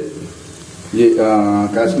 കുറച്ച്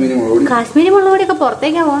കാശ്മീരി മുളക് പൊടി. കാശ്മീരി മുളക് പൊടി ഒക്കെ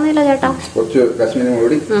പുറത്തേക്കാ പോകുന്നില്ല ചേട്ടാ. കുറച്ച് കാശ്മീരി മുളക്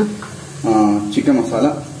പൊടി, ചിക്കൻ മസാല.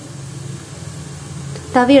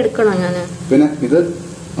 തവി എടുക്കണോ ഞാന്? പിന്നെ ഇത്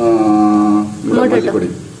മല്ലിപ്പൊടി.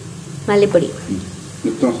 മല്ലിപ്പൊടി,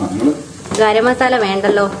 ഇത്രയും സാധനങ്ങള്. ഗരം മസാല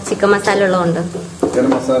വേണ്ടല്ലോ, ചിക്കൻ മസാല ഉള്ളതുകൊണ്ട്.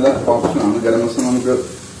 ഗരം മസാല ഓപ്ഷനാണ്. ഗരം മസാല നമുക്ക്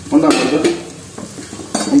ഉണ്ടാക്കുന്നത്.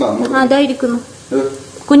 അതായിരിക്കുന്നു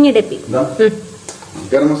കുഞ്ഞിടപ്പി.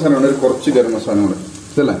 ഗരം മസാല ഉണ്ട്. കുറച്ച് ഗരം മസാല കൂടെ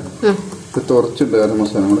ഇതല്ലേ? കുറച്ചുണ്ട് ഗരം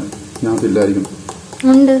മസാല കൂടെ. ഞാൻ ഇല്ലായിരിക്കും.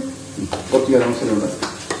 ഉണ്ട് കുറച്ച് ഗരം മസാല ഉണ്ട്.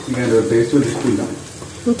 ഇങ്ങനെ ടേസ്റ്റ് ഒരു ഇഷ്ടമില്ല.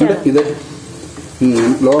 ഇത്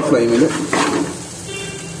ലോ ഫ്ലെയിമിൽ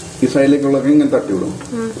ഈ സൈഡിലേക്കുള്ളതൊക്കെ ഇങ്ങനെ തട്ടി വിടും.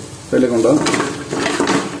 സൈഡിലേക്ക് ഉണ്ടാവും.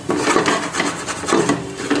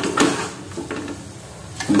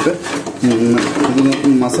 എന്നിട്ട് ഇത്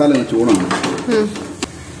മസാല ചൂടാണ്.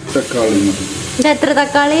 തക്കാളി എത്ര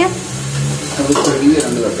തക്കാളിയാ? അത് ചെറിയ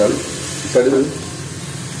 2 തക്കാളി. കടുക്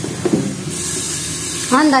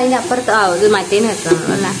എന്താ അതിന്റെ അപ്പുറത്ത്? ഇത് മറ്റേന്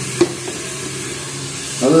വെക്കണം അല്ലേ?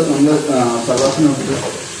 അത് നമ്മള് സവാസിനകത്ത്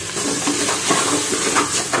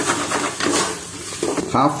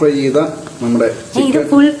ഹാഫ് ഫ്രൈ ചെയ്ത നമ്മുടെ ഇത്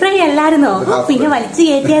ഫുൾ ഫ്രൈ അല്ലായിരുന്നോ? പിന്നെ വലിച്ചു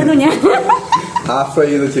കയറ്റിയായിരുന്നു ഞാൻ. ഹാഫ് ഫ്രൈ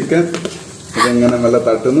ചെയ്ത ചിക്കൻ ഇതെങ്ങനെ നല്ല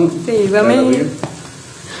തട്ടുന്നു.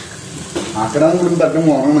 ആക്കടാന്ന് കൂടി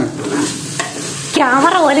തട്ടുമ്പോ ഓർമ്മ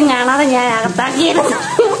ക്യാമറ പോലും കാണാതെ ഞാൻ അകത്താക്കിയത്.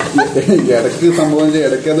 ഇടയ്ക്ക് സംഭവം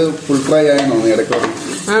ഇടയ്ക്ക് അത് ഫുൾ ഫ്രൈ ആയെന്നോ ഇടയ്ക്ക്?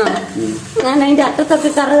 ഞാൻ അതിന്റെ അറ്റത്തൊക്കെ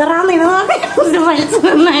കറുകറാന്ന് വലിച്ചു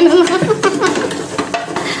നിന്നായിരുന്നു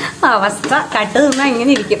അവസ്ഥ. കട്ട് തിന്നാ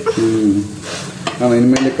ഇങ്ങനെ ഇരിക്കും.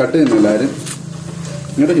 ഇനിമേൽ കട്ട് തിന്നില്ല ആരും.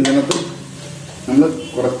 എന്നിട്ട് ഇതിനകത്ത് നമ്മൾ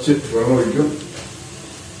കുറച്ച് വെള്ളം ഒഴിക്കും.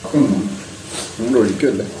 അപ്പം നമ്മൾ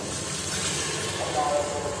ഒഴിക്കുമല്ലേ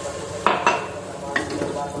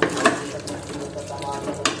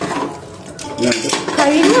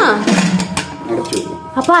കഴിഞ്ഞ അടച്ചു വെക്കും.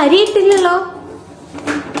 അപ്പൊ അരി ഇട്ടില്ലല്ലോ.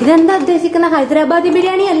 ഇതെന്താ ഉദ്ദേശിക്കുന്ന? ഹൈദരാബാദി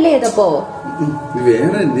ബിരിയാണി അല്ലേ ഇതപ്പോ?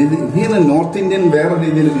 വേറെ നോർത്ത് ഇന്ത്യൻ വേറെ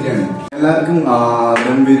രീതിയിൽ ബിരിയാണി. എല്ലാവർക്കും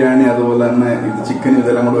ദം ബിരിയാണി അതുപോലെ തന്നെ ഇത് ചിക്കൻ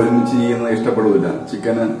ഇതെല്ലാം കൂടെ ഒരുമിച്ച് ചെയ്യുന്നത് ഇഷ്ടപ്പെടില്ല.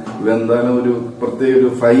 ചിക്കന് ഇതെന്തായാലും ഒരു പ്രത്യേക ഒരു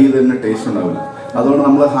ഫ്രൈ തന്നെ ടേസ്റ്റ് ഉണ്ടാവില്ല. അതുകൊണ്ട്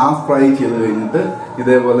നമ്മൾ ഹാഫ് ഫ്രൈ ചെയ്ത് കഴിഞ്ഞിട്ട്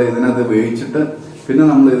ഇതേപോലെ ഇതിനകത്ത് വേവിച്ചിട്ട് പിന്നെ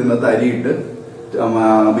നമ്മൾ ഇതിനകത്ത് അരിയിട്ട്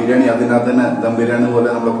ബിരിയാണി അതിനകത്ത് തന്നെ ദം ബിരിയാണി പോലെ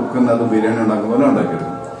നമ്മുടെ കുക്കറിനകത്ത് ബിരിയാണി ഉണ്ടാക്കുന്ന പോലെ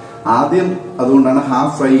ഉണ്ടാക്കിയെടുക്കും. ആദ്യം അതുകൊണ്ടാണ്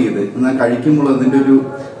ഹാഫ് ഫ്രൈ ചെയ്ത്. എന്നാൽ കഴിക്കുമ്പോൾ അതിന്റെ ഒരു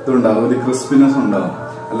ഇതുണ്ടാവും, ഒരു ക്രിസ്പിനെസ് ഉണ്ടാവും.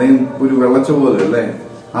 അല്ലെങ്കിൽ ഒരു വെള്ളച്ച പോലെ അല്ലേ,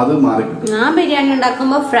 അത് മാറി. ഞാൻ ബിരിയാണി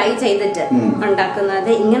ഉണ്ടാക്കുമ്പോ ഫ്രൈ ചെയ്തിട്ട്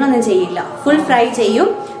ഉണ്ടാക്കുന്നത് ഇങ്ങനൊന്നും ചെയ്യില്ല. ഫുൾ ഫ്രൈ ചെയ്യും,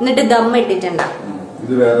 എന്നിട്ട് ദം ഇട്ടിട്ടുണ്ടാവും.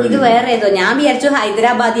 ഇത് വേറെ ഏതോ. ഞാൻ വിചാരിച്ചു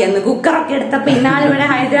ഹൈദരാബാദി എന്ന്. കുക്കറൊക്കെ എടുത്തപ്പോ ഇന്നാൾ ഇവിടെ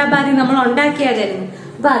ഹൈദരാബാദി നമ്മൾ ഉണ്ടാക്കിയതായിരുന്നു.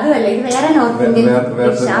 അപ്പൊ അതുമല്ല, ഇത് വേറെ north Indian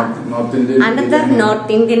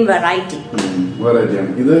north Indian variety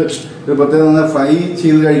വെറൈറ്റിയാണ്. ഇത് പ്രത്യേകം ഫ്രൈ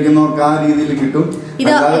ചെയ്ത് കഴിക്കുന്നവർക്ക് ആ രീതിയിൽ കിട്ടും.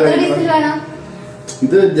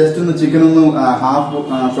 ഇത് ജസ്റ്റ് ഒന്ന് ചിക്കൻ ഒന്ന് ഹാഫ്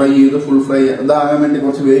ഫ്രൈ ചെയ്ത് ഫുൾ ഫ്രൈ ഇതാകാൻ വേണ്ടി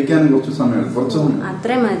കുറച്ച് വേവിക്കാനും കുറച്ച് സമയം, കുറച്ച്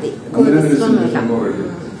അത്ര മതി.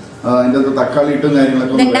 അതിന്റെ തക്കാളി ഇട്ടും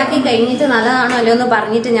കാര്യങ്ങളൊക്കെ ഉണ്ടാക്കി കഴിഞ്ഞിട്ട് നല്ലതാണോ അല്ലോ എന്ന്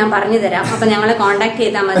പറഞ്ഞിട്ട് ഞാൻ പറഞ്ഞു തരാം. അപ്പൊ ഞങ്ങളെ കോണ്ടാക്ട്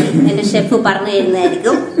ചെയ്താൽ മതി. എന്റെ ഷെഫ് പറഞ്ഞു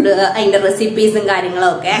തരുന്നതായിരിക്കും അതിന്റെ റെസിപ്പീസും കാര്യങ്ങളും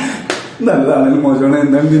ഒക്കെ. നല്ലതാണെങ്കിലും മോശമാണ്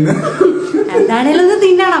എന്താണേലും ഒന്ന്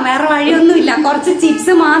തിന്നണം, വേറെ വഴിയൊന്നുമില്ല. കുറച്ച്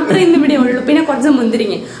ചിപ്സ് മാത്രമേ ഇന്ന് ഇവിടെ ഉള്ളൂ, പിന്നെ കുറച്ച്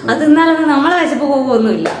മുന്തിരിങ്ങ. അത് തിന്നാലൊന്നും നമ്മളെ വിശപ്പ്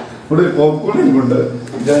പോകുമൊന്നുമില്ല.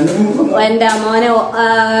 എന്റെ മോനെ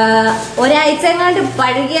ഒരാഴ്ച എങ്ങാണ്ട്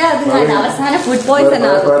പഴകിയ അത് അവസാനം ഫുഡ് പോയിസൺ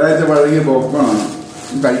ആകും.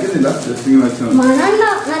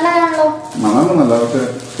 നല്ലതാണല്ലോ,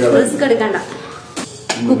 റിസ്ക് എടുക്കണ്ട.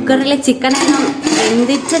 കുക്കറിലെ ചിക്കൻ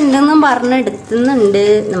എന്തിട്ടുണ്ടെന്നും പറഞ്ഞെടുക്കുന്നുണ്ട്.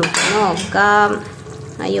 നമുക്ക് നോക്കാം.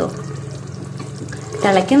 അയ്യോ,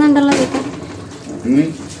 തിളയ്ക്കുന്നുണ്ടല്ലോ ചിക്കൻ.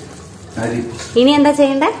 ഇനി എന്താ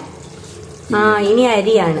ചെയ്യണ്ടേ? ഇനി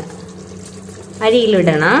അരിയാണ്.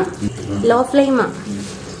 അരിയിലിടണം. ലോ ഫ്ലെയിമാ.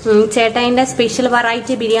 ചേട്ടായിന്റെ സ്പെഷ്യൽ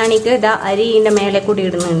വെറൈറ്റി ബിരിയാണിക്ക് ഇതാ അരിന്റെ മേലെ കൂടി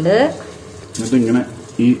ഇടുന്നുണ്ട്.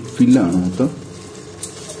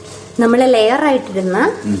 നമ്മള് ലെയർ ആയിട്ടിടുന്ന.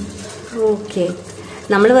 ഓക്കെ,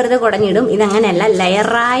 നമ്മൾ വെറുതെ കുടഞ്ഞിടും. ഇതങ്ങനെയല്ല,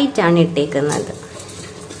 ലെയറായിട്ടാണ് ഇട്ടേക്കുന്നത്.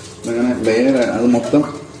 അത് മൊത്തം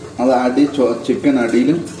അത് അടി ചിക്കൻ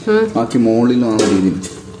അടിയിലും ബാക്കി മുകളിലും ആ രീതിയിൽ.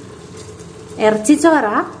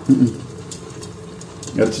 ഇറച്ചിച്ചോറാ?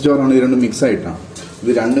 ഇറച്ചിച്ചോറാണ്. ഇത് രണ്ടും മിക്സ് ആയിട്ടാ. ഇത്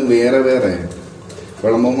രണ്ടും വേറെ വേറെ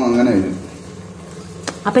വിളമ്പുമ്പോ അങ്ങനെ വരും.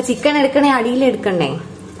 അപ്പൊ ചിക്കൻ എടുക്കണേ അടിയിൽ എടുക്കണ്ടേ?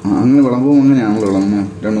 അങ്ങനെ വിളമ്പുമ്പോ അങ്ങനെയാണല്ലോ വിളമ്പുമ്പോ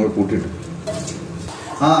രണ്ടും കൂടെ കൂട്ടിയിട്ട്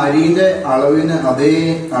ആ അരിന്റെ അളവിന് അതേ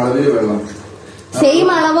അളവില് വെള്ളം. സെയിം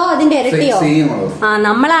അളവോ അതിന്റെ ഇരട്ടിയോ? സെയിം അളവ്.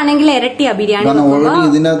 നമ്മളാണെങ്കിൽ ഇരട്ടിയാ ബിരിയാണി.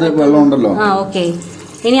 ഇതിനകത്ത് വെള്ളം ഉണ്ടല്ലോ. ഓക്കെ.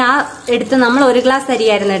 ഇനി ആ എടുത്ത് നമ്മൾ 1 ഗ്ലാസ്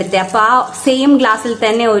അരിയായിരുന്നു എടുത്തത്. അപ്പൊ ആ സെയിം ഗ്ലാസ്സിൽ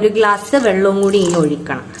തന്നെ 1 ഗ്ലാസ് വെള്ളവും കൂടി ഇനി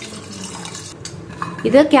ഒഴിക്കണം.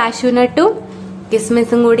 ഇത് കാഷ്യൂനട്ടും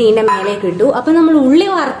കിസ്മിസും കൂടി ഇതിന്റെ മേലേക്ക് ഇട്ടു. അപ്പൊ നമ്മൾ ഉള്ളി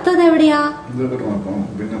വറുത്തത് എവിടെയാ?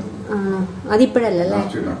 അതിപ്പോഴല്ലേ,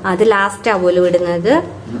 അത് ലാസ്റ്റ് ആവുമല്ലോ ഇടുന്നത്.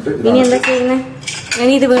 ഇനി എന്താ ചെയ്യുന്നത്?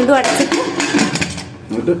 ഇനി ഇത് വീണ്ടും അടച്ചിട്ട്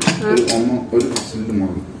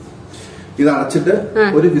ഇത് അടച്ചിട്ട്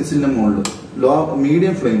ഒരു വിസിലിന്റെ മുകളിൽ ലോ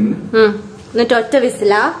മീഡിയം ഫ്ലെയിമിൽ എന്നിട്ട് ഒറ്റ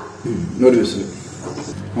വിസിലാ? ഒരു വിസിൽ.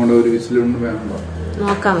 ഒരു വിസിൽ കൊണ്ട് വേണം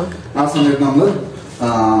നോക്കാം. ആ സമയത്ത് നമ്മള്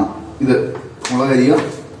ഇത് മുളകരിയ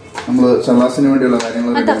നമ്മള് ചള്ളാസിന് വേണ്ടിയുള്ള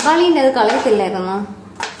കാര്യങ്ങൾ തക്കാളിന്റെ അത് കളയത്തില്ലായിരുന്നോ?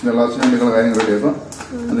 ചള്ളാസിന് വേണ്ടിയുള്ള കാര്യങ്ങൾ റെഡിയാക്കാം.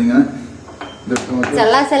 അതിങ്ങനെ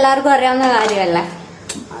ചള്ളാസ് എല്ലാവർക്കും അറിയാവുന്ന കാര്യമല്ലേ.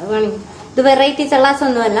 ഇത് വെറൈറ്റി ചള്ളാസ്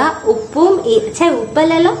ഒന്നുമല്ല.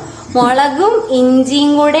 ഉപ്പല്ലല്ലോ, മുളകും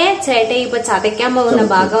ഇഞ്ചിയും കൂടെ ചേട്ടൻ ഇപ്പൊ ചതയ്ക്കാൻ പോകുന്ന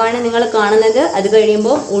ഭാഗമാണ് നിങ്ങൾ കാണുന്നത്. അത്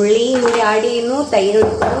കഴിയുമ്പോൾ ഉള്ളിയും കൂടി ആഡ് ചെയ്യുന്നു, തൈര്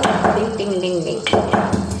എടുക്കുന്നു.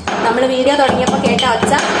 നമ്മള് വീഡിയോ തുടങ്ങിയപ്പോ കേട്ട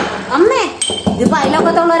ഒച്ച അമ്മേ ഇതിപ്പോ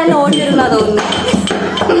അയലോക്കത്തുള്ളവരെല്ലാം ഓടി വരുന്ന തോന്നുന്നു.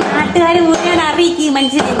 നാട്ടുകാര് മുഴുവൻ അറിയിക്കും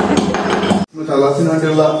മനസ്സിലായി.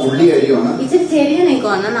 ഇച്ചിരി ചെറിയ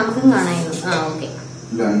നീക്കുവന്ന നമുക്കും കാണായിരുന്നു. ഓക്കെ.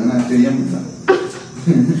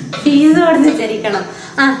 ഫീസ് കൊടുത്ത് ചരിക്കണം.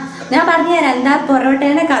 ഞാൻ പറഞ്ഞുതരാം, എന്താ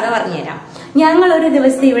പൊറോട്ടയുടെ കഥ പറഞ്ഞുതരാം. ഞങ്ങൾ ഒരു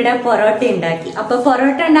ദിവസം ഇവിടെ പൊറോട്ട ഉണ്ടാക്കി. അപ്പൊ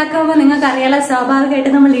പൊറോട്ട ഉണ്ടാക്കുമ്പോ നിങ്ങൾക്ക് അറിയാലോ,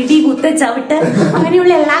 സ്വാഭാവികമായിട്ട് നമ്മൾ ഇടി കുത്ത ചവിട്ട്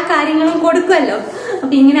അങ്ങനെയുള്ള എല്ലാ കാര്യങ്ങളും കൊടുക്കുമല്ലോ.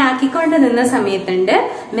 അപ്പൊ ഇങ്ങനെ ആക്കിക്കൊണ്ട് നിന്ന സമയത്തുണ്ട്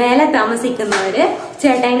മേലെ താമസിക്കുന്നവര്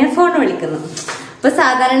ചേട്ടായിനെ ഫോൺ വിളിക്കുന്നു. അപ്പൊ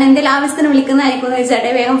സാധാരണ എന്തെങ്കിലും ആവശ്യത്തിന് വിളിക്കുന്നതായിരിക്കും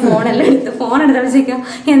ചേട്ടായി വേഗം ഫോൺ എടുത്തപ്പോഴേക്കും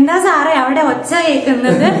എന്താ സാറേ അവിടെ ഒച്ച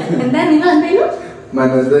കേൾക്കുന്നത്, എന്താ നിങ്ങൾ എന്തെങ്കിലും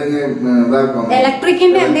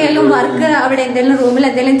ഇലക്ട്രിക്കിന്റെ എന്തെങ്കിലും വർക്ക് അവിടെ എന്തെങ്കിലും റൂമിൽ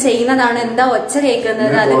എന്തെങ്കിലും ചെയ്യുന്നതാണ്, എന്താ ഒച്ച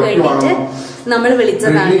കേൾക്കുന്നത്, അത് കേട്ടിട്ട് നമ്മൾ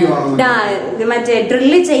വിളിച്ചതാണ്, മറ്റേ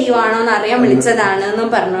ഡ്രില്ല് ചെയ്യുവാണോ എന്ന് അറിയാൻ വിളിച്ചതാണ് എന്നും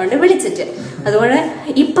പറഞ്ഞുകൊണ്ട് വിളിച്ചിട്ട്. അതുകൊണ്ട്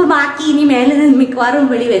ഇപ്പൊ ബാക്കി ഇനി മേലെ നിന്ന് മിക്കവാറും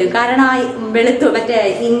വിളി വരും. കാരണം ആ മറ്റേ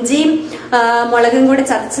ഇഞ്ചിയും മുളകും കൂടെ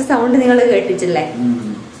ചതച്ച സൗണ്ട് നിങ്ങൾ കേട്ടിട്ടില്ലേ?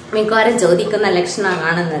 മിക്കവാറും ചോദിക്കുന്ന ലക്ഷണം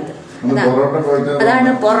കാണുന്നത്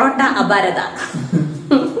അതാണ് പൊറോട്ട അപാരത.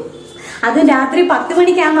 അത് രാത്രി 10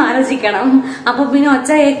 മണിക്കാന്ന് ആലോചിക്കണം. അപ്പൊ പിന്നെ ഒച്ച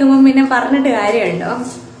കേൾക്കുമ്പോ പിന്നെ പറഞ്ഞിട്ട് കാര്യമുണ്ടോ?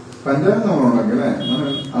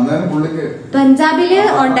 പഞ്ചാബില്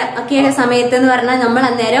ഉണ്ടാക്കിയ സമയത്ത് എന്ന് പറഞ്ഞാൽ നമ്മൾ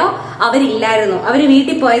അന്നേരം അവരില്ലായിരുന്നു, അവര്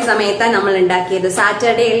വീട്ടിൽ പോയ സമയത്താണ് നമ്മൾ ഉണ്ടാക്കിയത്.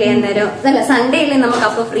 സാറ്റർഡേയിലെ അന്നേരം അല്ല സൺഡേയിലെ നമുക്ക്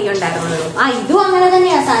അപ്പൊ ഫ്രീ ഉണ്ടായിരുന്നുള്ളൂ. ഇതും അങ്ങനെ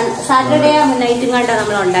തന്നെയാ, സാറ്റർഡേ നൈറ്റും കണ്ടാ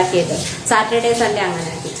നമ്മൾ ഉണ്ടാക്കിയത്. സാറ്റർഡേ സൺഡേ അങ്ങനെ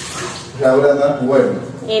ആക്കി.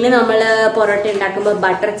 ഇനി നമ്മള് പൊറോട്ട ഉണ്ടാക്കുമ്പോ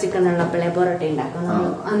ബട്ടർ ചിക്കൻ ഉള്ളപ്പോഴേ പൊറോട്ട ഉണ്ടാക്കും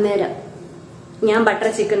അന്നേരം. ഞാൻ ബട്ടർ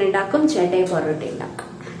ചിക്കൻ ഉണ്ടാക്കും, ചേട്ടായി പൊറോട്ട ഉണ്ടാക്കും.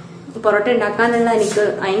 പൊറോട്ട ഉണ്ടാക്കാനുള്ള എനിക്ക്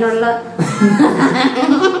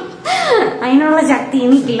അതിനുള്ള ശക്തി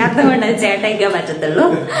എനിക്കില്ലാത്തത് കൊണ്ട് ചേട്ടായിക്കാൻ പറ്റത്തുള്ളൂ.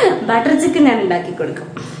 ബട്ടർ ചിക്കൻ ഞാൻ ഉണ്ടാക്കി കൊടുക്കും.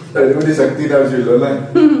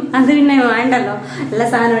 അത് പിന്നെ വേണ്ടല്ലോ, എല്ലാ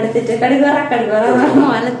സാധനം എടുത്തിട്ട് കടുകറ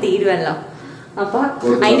പോലെ തീരുമല്ലോ. അപ്പൊ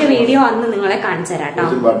അതിന്റെ വീഡിയോ അന്ന് നിങ്ങളെ കാണിച്ചു തരാട്ടോ.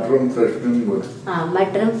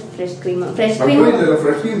 ബട്ടറും ഫ്രഷ് ക്രീമും.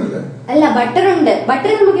 അല്ല ബട്ടർ ഉണ്ട്,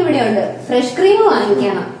 ബട്ടർ നമുക്ക് ഇവിടെ ഉണ്ട്. ഫ്രഷ് ക്രീം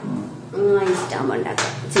വാങ്ങിക്കണം. ഇഷ്ടമാകുമ്പോ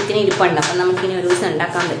ഉണ്ടാക്കാം. ചിക്കൻ ഇരിപ്പുണ്ട്, അപ്പൊ നമുക്കിനി ഒരു ദിവസം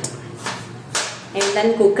ഉണ്ടാക്കാൻ പറ്റും.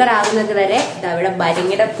 എന്തായാലും കുക്കർ ആകുന്നത് വരെ ഇവിടെ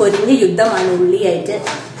ഭയങ്കര പൊരിഞ്ഞ യുദ്ധമാണ് ഉള്ളിയായിട്ട്.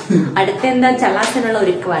 അടുത്ത എന്താ ചലാസിനുള്ള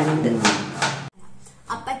ഒരുക്കമാണിത്.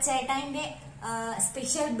 അപ്പൊ ചേട്ടായിന്റെ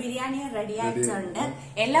സ്പെഷ്യൽ ബിരിയാണി റെഡി ആയിട്ടുണ്ട്.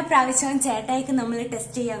 എല്ലാ പ്രാവശ്യവും ചേട്ടായിക്ക് നമ്മൾ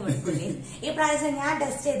ടെസ്റ്റ് ചെയ്യാൻ കൊടുക്കില്ലേ, ഈ പ്രാവശ്യം ഞാൻ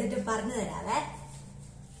ടെസ്റ്റ് ചെയ്തിട്ട് പറഞ്ഞു തരാവേ.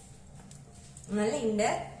 നല്ല ഉണ്ട്,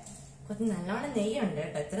 കുറച്ച് നല്ലോണം നെയ്യുണ്ട്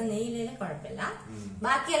കേട്ടോ. ഇത്ര നെയ്യില്ലേലും കുഴപ്പമില്ല,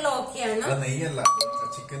 ബാക്കിയെല്ലാം ഓക്കെയാണ്. നെയ്യല്ല,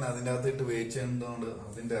 ചിക്കൻ അതിന്റെ അകത്തിട്ട് വേവിച്ചതുകൊണ്ട്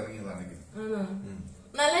അതിന്റെ ഇറങ്ങിയതാണെങ്കിൽ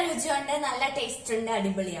നല്ല രുചിയുണ്ട്, നല്ല ടേസ്റ്റ് ഉണ്ട്,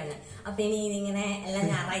 അടിപൊളിയാണ്. അപ്പൊ ഇനി ഇതിങ്ങനെ എല്ലാ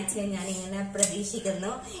ഞായറാഴ്ചയും ഞാൻ ഇങ്ങനെ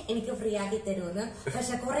പ്രതീക്ഷിക്കുന്നു എനിക്ക് ഫ്രീ ആക്കി തരുമെന്ന്.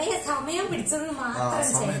 പക്ഷെ കുറെ സമയം പിടിച്ചെന്ന് മാത്രം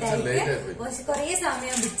ചേട്ടായിക്ക്, പക്ഷെ കുറെ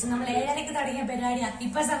സമയം പിടിച്ചു. നമ്മൾ 7:30 തുടങ്ങിയ പരിപാടിയാണ്,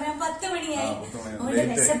 ഇപ്പൊ സമയം 10 മണിയായി. അതുകൊണ്ട്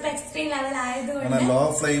വിശപ്പ് എക്സ്ട്രീം ലെവൽ ആയതുകൊണ്ട് ലോ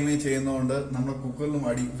ഫ്ലെയിമിൽ ചെയ്യുന്നതുകൊണ്ട് നമ്മുടെ കുക്കറിലും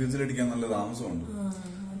വിസിലടിക്കാൻ നല്ല താമസമുണ്ട്.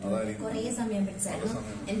 കൊറേ സമയം പിടിച്ചായിരുന്നു.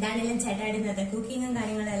 എന്താണെങ്കിലും ചേട്ടായിടുന്നത് കുക്കിങ്ങും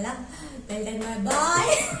കാര്യങ്ങളെല്ലാം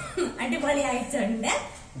അടിപൊളിയായിട്ടുണ്ട്.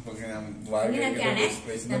 അങ്ങനെയൊക്കെയാണ്,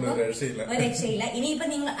 ഒരു രക്ഷയില്ല. ഇനിയിപ്പോ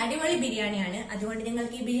നിങ്ങൾ അടിപൊളി ബിരിയാണിയാണ്. അതുകൊണ്ട്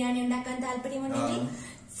നിങ്ങൾക്ക് ഈ ബിരിയാണി ഉണ്ടാക്കാൻ താല്പര്യമുണ്ടെങ്കിൽ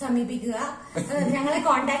സമീപിക്കുക, ഞങ്ങളെ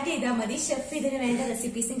കോൺടാക്ട് ചെയ്താൽ മതി. ഷെഫ് ഇതിന് വേണ്ട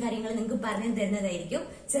റെസിപ്പീസും കാര്യങ്ങളും നിങ്ങൾക്ക് പറഞ്ഞു തരുന്നതായിരിക്കും.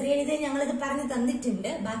 ചെറിയ രീതിയിൽ ഞങ്ങളിത് പറഞ്ഞു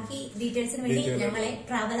തന്നിട്ടുണ്ട്. ബാക്കി ഡീറ്റെയിൽസിന് വേണ്ടി ഞങ്ങളെ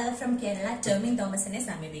ട്രാവലർ ഫ്രം കേരള ടെർമിൻ തോമസിനെ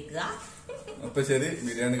സമീപിക്കുക. അപ്പൊ ശരി,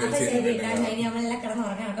 ബിരിയാണി നമ്മളെല്ലാം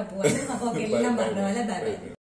കിടന്നുറങ്ങാനൊക്കെ പോവാണ്. അപ്പൊ എല്ലാം പറഞ്ഞ പോലെ